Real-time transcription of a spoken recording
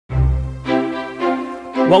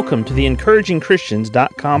Welcome to the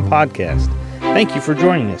encouragingchristians.com podcast. Thank you for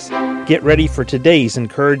joining us. Get ready for today's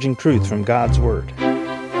encouraging truth from God's Word.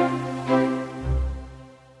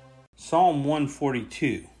 Psalm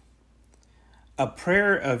 142, a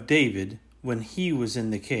prayer of David when he was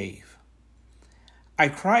in the cave. I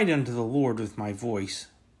cried unto the Lord with my voice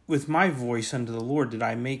unto the Lord did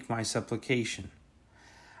I make my supplication.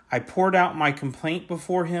 I poured out my complaint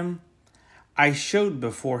before him. I showed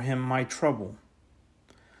before him my trouble.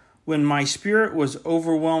 When my spirit was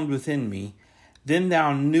overwhelmed within me, then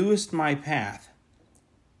thou knewest my path.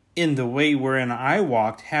 In the way wherein I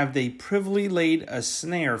walked have they privily laid a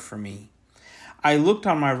snare for me. I looked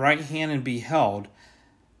on my right hand and beheld,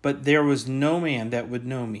 but there was no man that would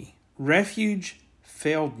know me. Refuge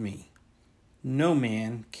failed me. No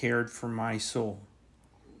man cared for my soul.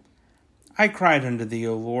 I cried unto thee,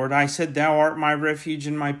 O Lord. I said, Thou art my refuge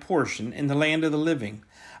and my portion in the land of the living.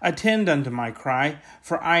 Attend unto my cry,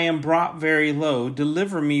 for I am brought very low.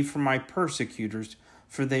 Deliver me from my persecutors,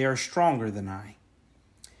 for they are stronger than I.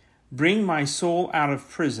 Bring my soul out of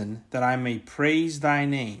prison, that I may praise thy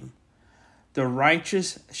name. The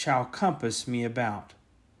righteous shall compass me about,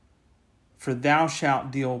 for thou shalt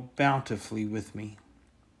deal bountifully with me.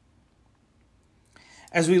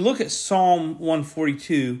 As we look at Psalm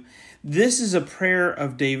 142, this is a prayer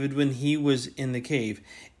of David when he was in the cave.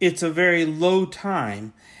 It's a very low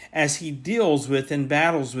time as he deals with and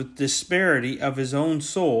battles with disparity of his own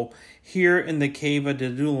soul here in the cave of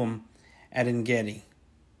Adullam at En-gedi.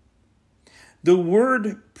 The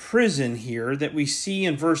word prison here that we see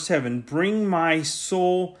in verse 7, bring my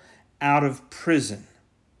soul out of prison.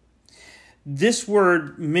 This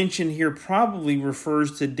word mentioned here probably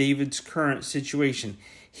refers to David's current situation.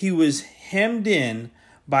 He was hemmed in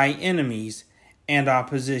by enemies and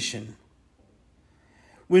opposition.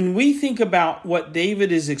 When we think about what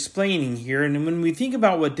David is explaining here, and when we think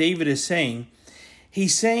about what David is saying,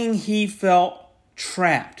 he's saying he felt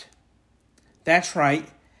trapped. That's right.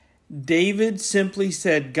 David simply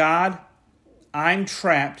said, God, I'm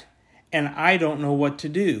trapped and I don't know what to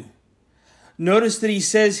do. Notice that he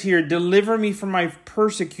says here, deliver me from my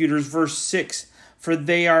persecutors, verse 6, for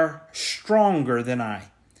they are stronger than I.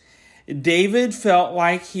 David felt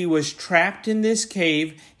like he was trapped in this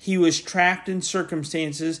cave. He was trapped in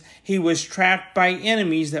circumstances. He was trapped by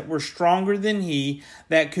enemies that were stronger than he,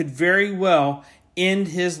 that could very well end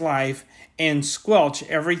his life and squelch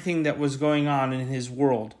everything that was going on in his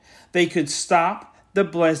world. They could stop the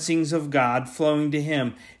blessings of God flowing to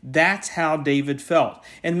him. That's how David felt.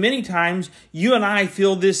 And many times you and I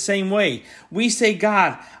feel this same way. We say,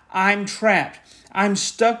 God, I'm trapped. I'm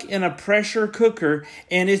stuck in a pressure cooker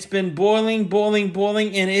and it's been boiling,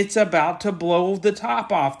 and it's about to blow the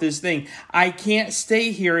top off this thing. I can't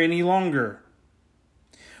stay here any longer.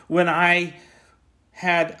 When I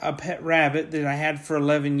had a pet rabbit that I had for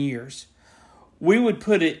 11 years, we would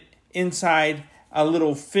put it inside a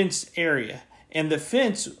little fenced area. And the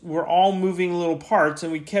fence were all moving little parts,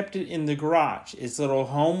 and we kept it in the garage. Its little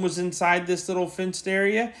home was inside this little fenced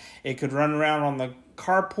area. It could run around on the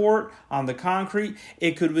carport, on the concrete.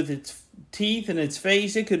 It could, with its teeth and its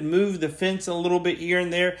face, it could move the fence a little bit here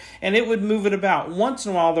and there, and it would move it about. Once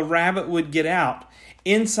in a while, the rabbit would get out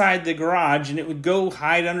inside the garage, and it would go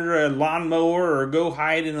hide under a lawnmower or go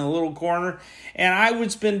hide in a little corner. And I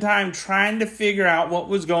would spend time trying to figure out what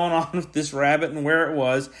was going on with this rabbit and where it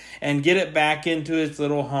was and get it back into its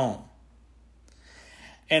little home.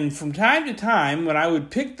 And from time to time, when I would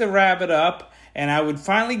pick the rabbit up and I would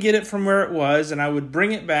finally get it from where it was and I would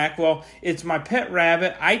bring it back, well, it's my pet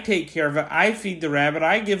rabbit. I take care of it. I feed the rabbit.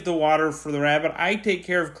 I give the water for the rabbit. I take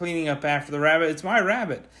care of cleaning up after the rabbit. It's my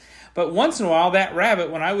rabbit. But once in a while, that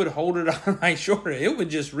rabbit, when I would hold it on my shoulder, it would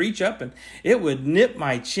just reach up and it would nip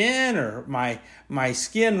my chin or my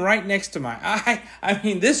skin right next to my eye. I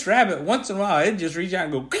mean, this rabbit, once in a while, it'd just reach out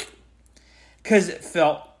and go, because it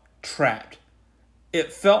felt trapped.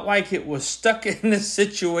 It felt like it was stuck in a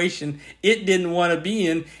situation it didn't want to be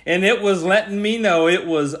in, and it was letting me know it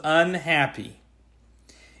was unhappy.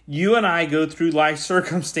 You and I go through life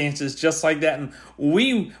circumstances just like that, and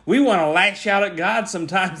we want to lash out at God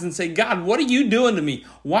sometimes and say, God, what are you doing to me?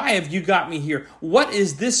 Why have you got me here? What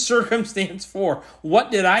is this circumstance for? What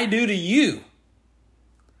did I do to you?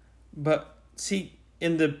 But see,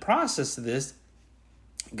 in the process of this,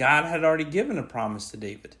 God had already given a promise to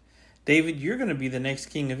David. David, you're going to be the next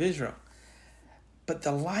king of Israel. But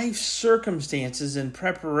the life circumstances and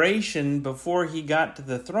preparation before he got to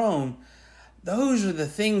the throne, those are the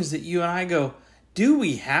things that you and I go, do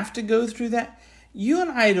we have to go through that? You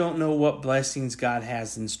and I don't know what blessings God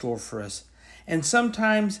has in store for us. And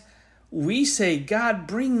sometimes We say, God,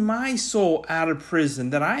 bring my soul out of prison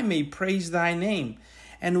that I may praise thy name.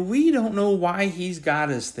 And we don't know why he's got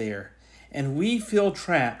us there. And we feel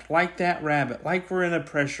trapped like that rabbit, like we're in a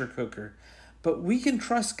pressure cooker. But we can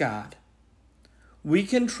trust God. We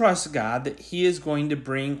can trust God that he is going to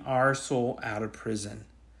bring our soul out of prison.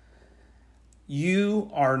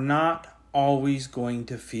 You are not always going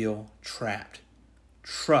to feel trapped.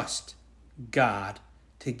 Trust God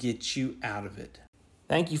to get you out of it.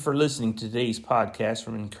 Thank you for listening to today's podcast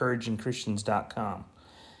from EncouragingChristians.com.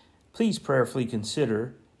 Please prayerfully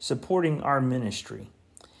consider supporting our ministry.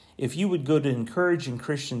 If you would go to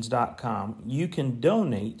EncouragingChristians.com, you can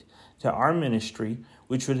donate to our ministry,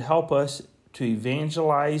 which would help us to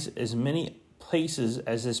evangelize as many places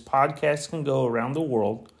as this podcast can go around the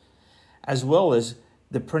world, as well as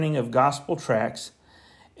the printing of gospel tracts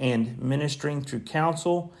and ministering through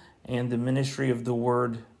counsel and the ministry of the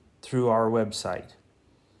word through our website.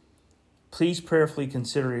 Please prayerfully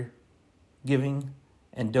consider giving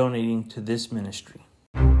and donating to this ministry.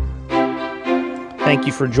 Thank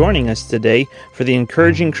you for joining us today for the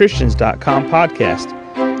EncouragingChristians.com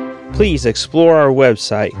podcast. Please explore our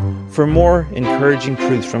website for more encouraging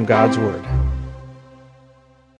truths from God's Word.